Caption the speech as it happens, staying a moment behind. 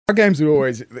Our games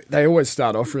they always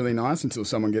start off really nice until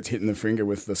someone gets hit in the finger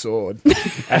with the sword,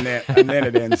 and then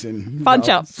it ends in Punch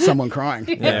up. someone crying.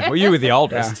 Yeah, well, you were the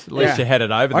oldest. At least you had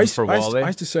it over them for a while there. I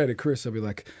used to say to Chris, I'd be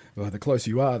like, well, the closer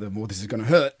you are, the more this is going to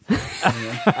hurt.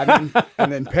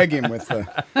 And then peg him with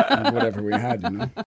whatever we had,